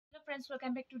friends,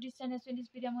 welcome back to this channel. So in this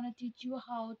video I'm going to teach you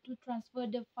how to transfer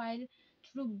the file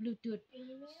through Bluetooth.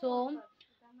 So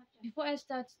before I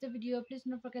start the video, please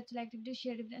don't forget to like the video,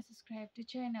 share the video and subscribe to the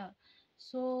channel.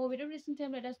 So without wasting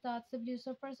time, let us start the video.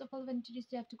 So first of all, when to this,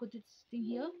 you have to go to this thing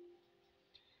here.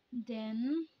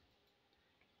 Then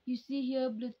you see here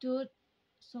Bluetooth.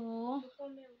 So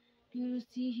you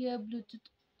see here Bluetooth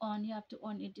on. You have to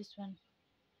on it, this one.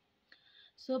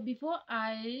 So before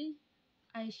I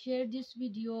share this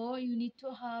video, you need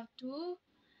to have two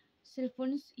cell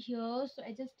phones here. So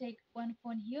I just take one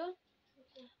phone here.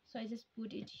 So I just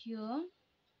put it here.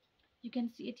 You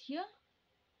can see it here.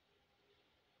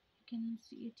 You can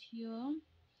see it here.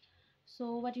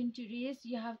 So what you need to do is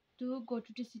you have to go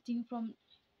to the setting from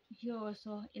here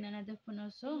also, in another phone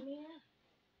also.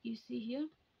 You see here.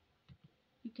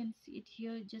 You can see it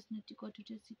here. You just need to go to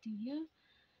the setting here.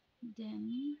 Then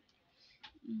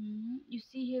you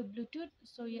see here Bluetooth.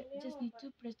 So you just need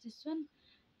to press this one.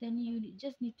 Then you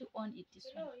just need to on it, this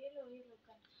one.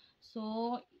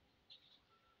 So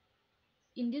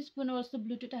in this phone also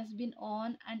Bluetooth has been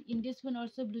on, and in this one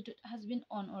also Bluetooth has been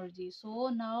on already. So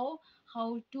now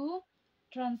how to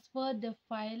transfer the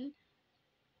file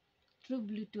through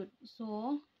Bluetooth.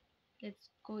 So let's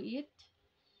go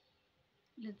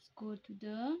to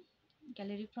the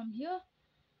gallery from here.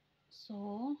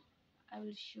 So I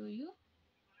will show you.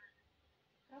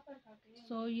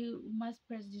 So you must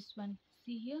press this one.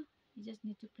 See here, you just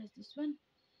need to press this one.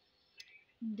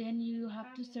 Then you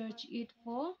have to search it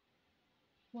for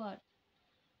what?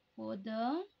 For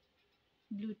the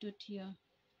Bluetooth here.